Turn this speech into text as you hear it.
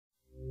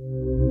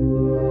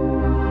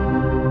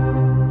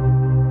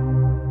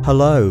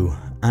Hello,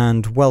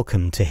 and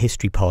welcome to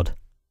HistoryPod.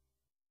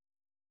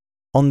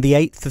 On the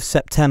 8th of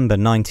September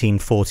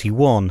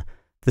 1941,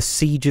 the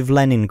Siege of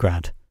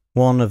Leningrad,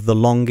 one of the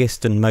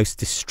longest and most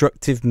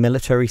destructive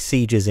military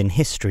sieges in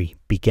history,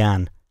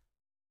 began.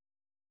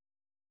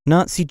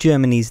 Nazi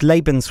Germany's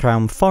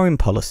Lebensraum foreign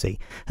policy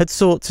had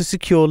sought to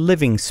secure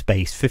living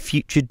space for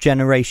future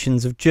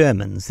generations of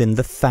Germans in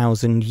the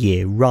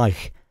Thousand-Year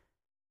Reich.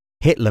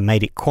 Hitler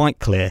made it quite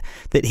clear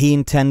that he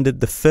intended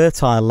the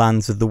fertile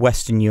lands of the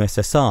Western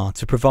USSR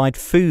to provide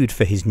food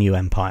for his new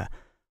empire,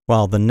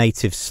 while the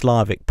native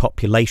Slavic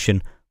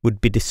population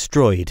would be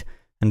destroyed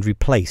and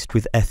replaced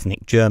with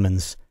ethnic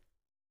Germans.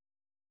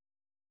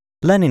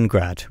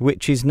 Leningrad,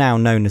 which is now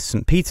known as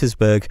Saint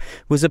Petersburg,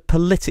 was a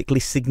politically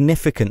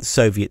significant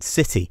Soviet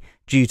city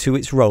due to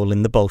its role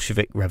in the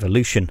Bolshevik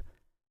Revolution.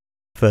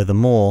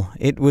 Furthermore,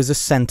 it was a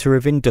centre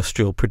of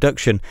industrial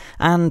production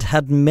and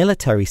had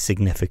military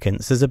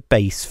significance as a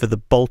base for the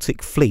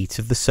Baltic Fleet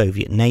of the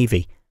Soviet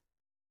Navy.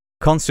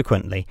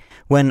 Consequently,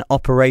 when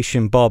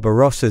Operation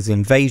Barbarossa's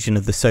invasion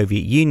of the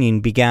Soviet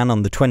Union began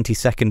on the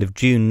 22nd of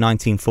June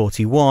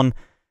 1941,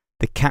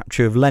 the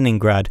capture of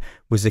Leningrad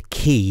was a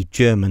key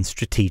German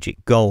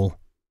strategic goal.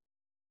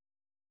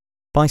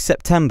 By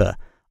September,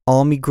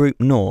 Army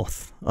Group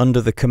North, under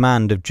the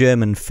command of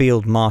German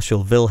Field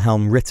Marshal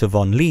Wilhelm Ritter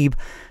von Leeb,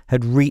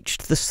 had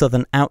reached the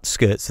southern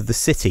outskirts of the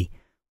city,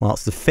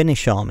 whilst the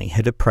Finnish army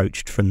had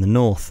approached from the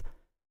north.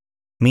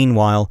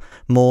 Meanwhile,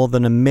 more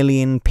than 1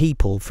 million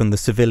people from the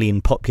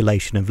civilian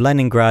population of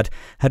Leningrad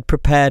had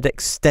prepared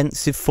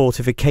extensive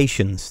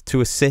fortifications to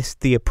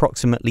assist the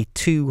approximately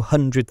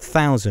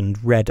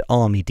 200,000 Red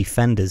Army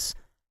defenders.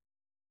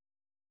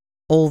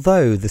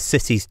 Although the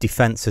city's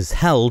defences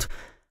held,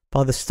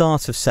 by the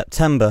start of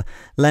September,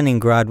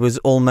 Leningrad was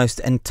almost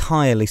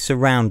entirely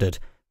surrounded,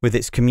 with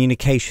its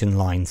communication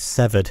lines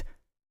severed.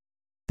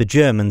 The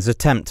Germans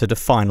attempted a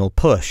final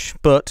push,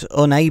 but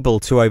unable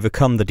to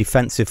overcome the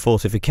defensive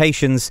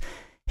fortifications,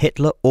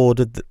 Hitler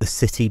ordered that the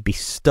city be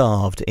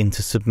starved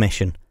into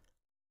submission.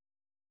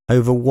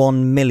 Over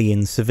 1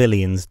 million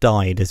civilians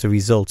died as a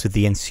result of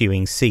the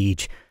ensuing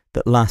siege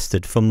that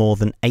lasted for more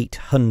than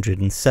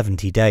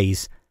 870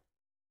 days.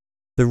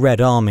 The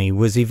Red Army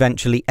was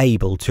eventually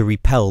able to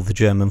repel the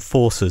German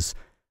forces,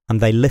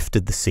 and they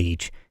lifted the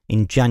siege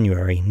in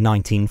January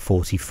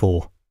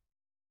 1944.